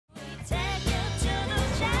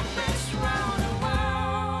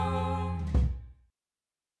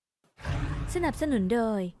สนับสนุนโด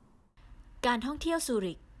ยการท่องเที่ยวซู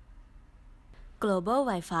ริก Global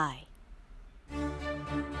Wi-Fi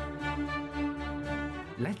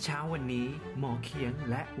และเช้าวันนี้หมอเคียง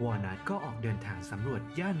และวอลนัทก็ออกเดินทางสำรวจ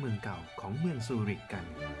ย่านเมืองเก่าของเมืองซูริกกัน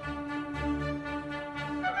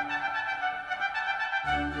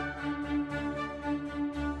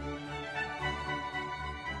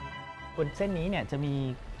บนเส้นนี้เนี่ยจะมี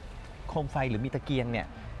โคมไฟหรือมีตะเกียงเนี่ย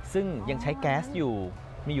ซึ่งยังใช้แก๊สอยู่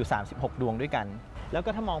มีอยู่36ดวงด้วยกันแล้วก็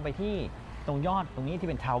ถ้ามองไปที่ตรงยอดตรงนี้ที่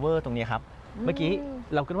เป็นทาวเวอร์ตรงนี้ครับเมื่อกี้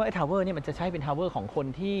เราคิดว่าไอ้ทาวเวอร์เนี่ยมันจะใช้เป็นทาวเวอร์ของคน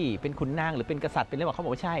ที่เป็นขุนนางหรือเป็นกษัตริย์เป็นอะไรบอกเขาบอ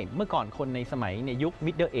กว่าใช่เมื่อก่อนคนในสมัยในยุค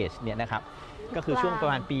Middle Age เนี่ยนะครับก็คือช่วงประ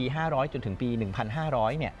มาณปี500จนถึงปี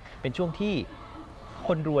1500เนี่ยเป็นช่วงที่ค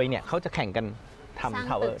นรวยเนี่ยเขาจะแข่งกันทำ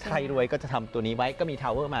ทาวเวอร์ใครรวยก็จะทำตัวนี้ไว้ก็มีทา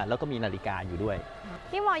วเวอร์มาแล้วก็มีนาฬิกาอยู่ด้วย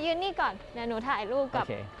พี่หมอยืนนี่ก่อนเดี๋ยวหนูถ่ายรูปกับ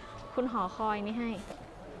คุณหอคอยนี่ให้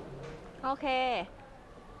โอเค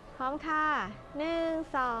พร้อมค่ะ1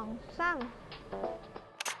 2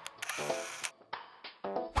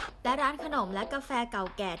 3และร้านขนมและกาแฟเก่า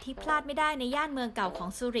แก่ที่พลาดไม่ได้ในย่านเมืองเก่าของ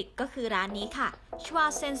ซูริกก็คือร้านนี้ค่ะชวา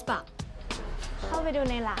เซนส์บักเข้าไปดู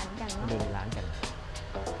ในร้านกันดูในร้านกัน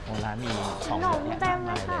โอ้ร้านมีของขนมเต็มเ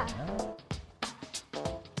ลยค่ะ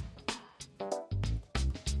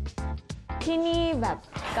ที่นี่แบบ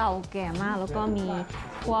เก่าแก่มากแล้วก็มี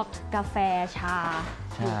พวกกาแฟชา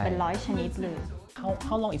อยู่เป็น100ชนิดเลย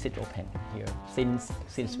How long is it open here?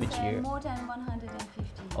 Since which year? More than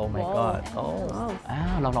 150. Oh my God! Oh,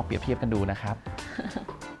 เราลองเปรียบเทียบกันดูนะครับ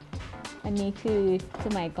อันนี้คือส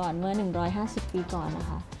มัยก่อนเมื่อ150 ปีก่อนนะ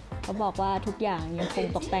คะเขาบอกว่าทุกอย่างยังคง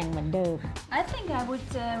ตกแต่งเหมือนเดิม I think I would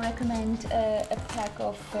recommend a pack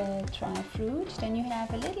of dry fruit. Then you have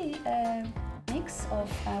a little mix of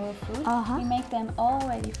our fruit. We make them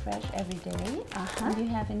already fresh every day. And you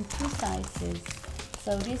have in 2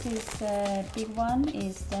 sizes.So this is big one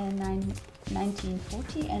is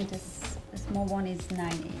 1940 and the small one is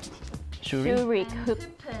 980. Zurich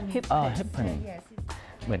Hippen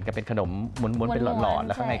เหมือนกับเป็นขนมม้วนๆเป็นหลอดๆแ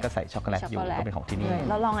ล้วข้างในก็ใส่ช็อกโกแลตอยู่ก็เป็นของที่นี่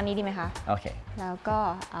เราลองอันนี้ดีไหมคะโอเคแล้วก็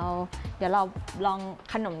เดี๋ยวเราลอง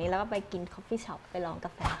ขนมนี้แล้วก็ไปกิน coffee shop ไปลองกา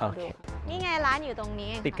แฟดูนี่ไงร้านอยู่ตรง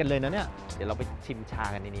นี้ติดกันเลยนะเนี่ยเดี๋ยวเราไปชิมชา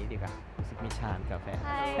กันในนี้ดีกว่ารู้สึกมีชากาแฟ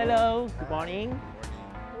Hello Good morning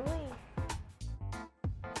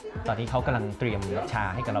ตอนนี้เขากำลังเตรียมชา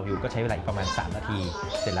ให้กับเราอยู่ก็ใช้เวลาอีกประมาณ3นาที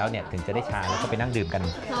เสร็จแล้วเนี่ยถึงจะได้ชาแล้วก็ไปนั่งดื่มกัน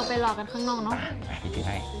เราไปรอกันข้างนอกเนาะไปถือใ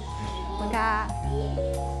ห้คุณค่ะ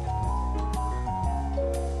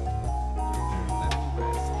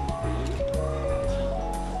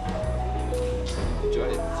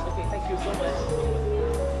Okay, thank you so much.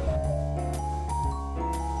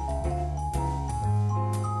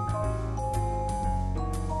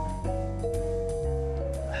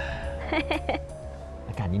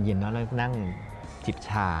 อากาศเย็นๆเนาะแล้วนั่งจิบช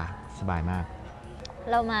าสบายมาก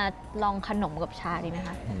เรามาลองขนมกับชาดีไหมค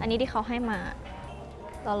ะอันนี้ที่เขาให้มา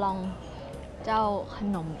เราลองเจ้าข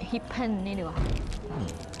นมฮิปเพนนี่ดีกว่า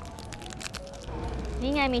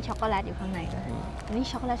นี่ไงมีช็อกโกแลตอยู่ข้างในด้วยอันนี้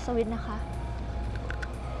ช็อกโกแลตสวิตนะคะ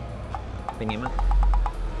เป็นไงบ้าง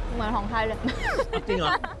เหมือนของไทยเลยจริงเหรอ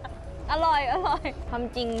อร่อยความ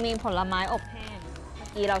จริงมีผลไม้อบแห้งเมื่อ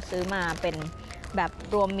กี้เราซื้อมาเป็นแบบ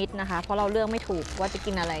รวมมิตรนะคะเพราะเราเลือกไม่ถูกว่าจะ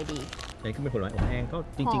กินอะไรดีไหนก็เป็นผลไม้อบแห้งก็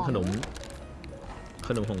จริงๆขนม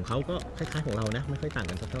ของเขาก็คล้ายๆของเรานะไม่ค่อยต่าง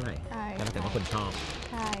กันสักเท่าไหร่แล้วแต่ว่าคนชอบ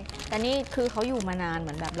ใช่แต่นี่คือเขาอยู่มานานเห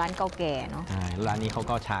มือนแบบร้านเก่าแก่เนาะใช่ร้านนี้เขา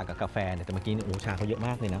ก็ชากับกาแฟแต่เมื่อกี้โอ้ชาเขาเยอะม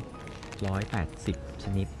ากเลยนะ180ช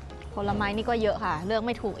นิดผลไม้นี่ก็เยอะค่ะเลือกไ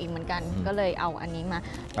ม่ถูกอีกเหมือนกันก็เลยเอาอันนี้มา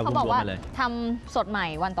เขาบอกว่าทำสดใหม่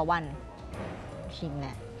วันต่อวันชิมแหล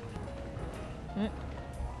ะ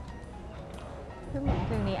คือหมอเ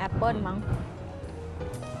พลงนี้แอปเปิ้ลมั้ง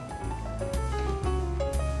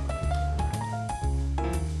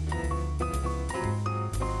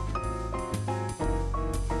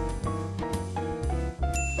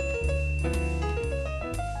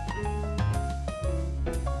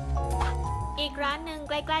อีกร้านหนึ่ง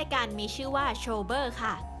ใกล้ๆกันมีชื่อว่าโชเบอร์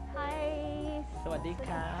ค่ะสวัสดีค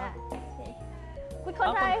รับคุณคน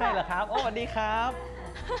ไทยเหรอครับโอ้สวัสดีครับ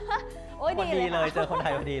โอ้ยดีเลยเจอคนไท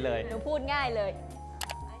ยพอดีเลยหนูพูดง่ายเลย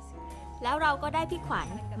แล้วเราก็ได้พี่ขวัญ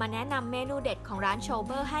มาแนะนำเมนูเด็ดของร้านโชเ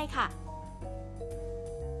บอร์ให้ค่ะ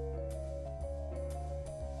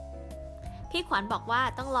พี่ขวัญบอกว่า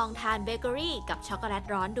ต้องลองทานเบเกอรี่กับช็อกโกแลต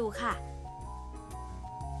ร้อนดูค่ะ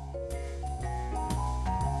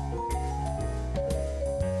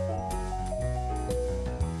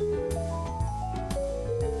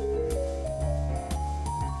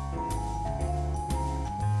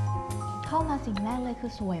เข้ามาสิ่งแรกเลยคื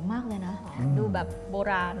อสวยมากเลยนะดูแบบโบ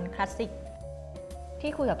ราณคลาสสิก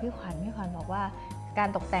ที่คุยกับพี่ขวัญบอกว่าค การ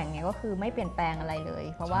ตกแต่งเนี่ยก็คือไม่เปลี่ยนแปลงอะไรเลย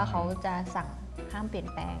เพราะว่าเขาจะสั่งห้ามเปลี่ยน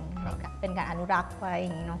แปลงเป็นการอนุรักษ์ไว้อ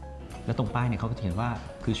ย่างนี้เนาะแล้วตรงป้ายเนี่ยเขาก็เขียนว่า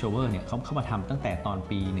คือโชเวอร์เนี่ยเขาเข้ามาทำตั้งแต่ตอน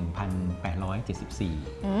ปี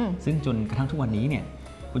 1874 ซึ่งจนกระทั่งทุกวันนี้เนี่ย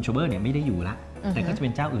คุณโชเวอร์เนี่ยไม่ได้อยู่ละแต่ก็จะเป็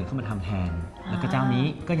นเจ้าอื่นเข้ามาทำแทนแล้วก็เจ้านี้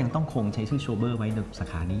ก็ยังต้องคงใช้ชื่อโชเวอร์ไว้ในสา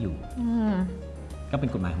ขานี้อยู่ก็เป็น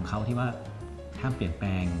กฎหมายของเขาที่ว่าห้ามเปลี่ยนแปล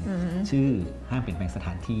งชื่อห้ามเปลี่ยนแปลงสถ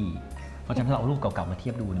านที่เพราะฉะนั้นถ้าเราเอารูปเก่าๆมาเที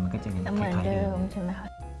ยบดูเนี่ยมันก็จะยังคล้ายๆเดิมใช่ไหมคะ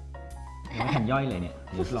ไม่ทำย่อยเลยเนี่ย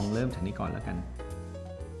เดี๋ยวลองเริ่มจากนี้ก่อนแล้วกัน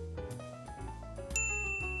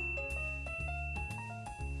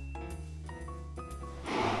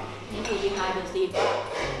นี่คือที่ทายดูซิ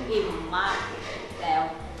อิ่มมากแล้ว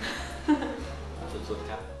สุดๆ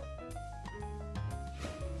ครับ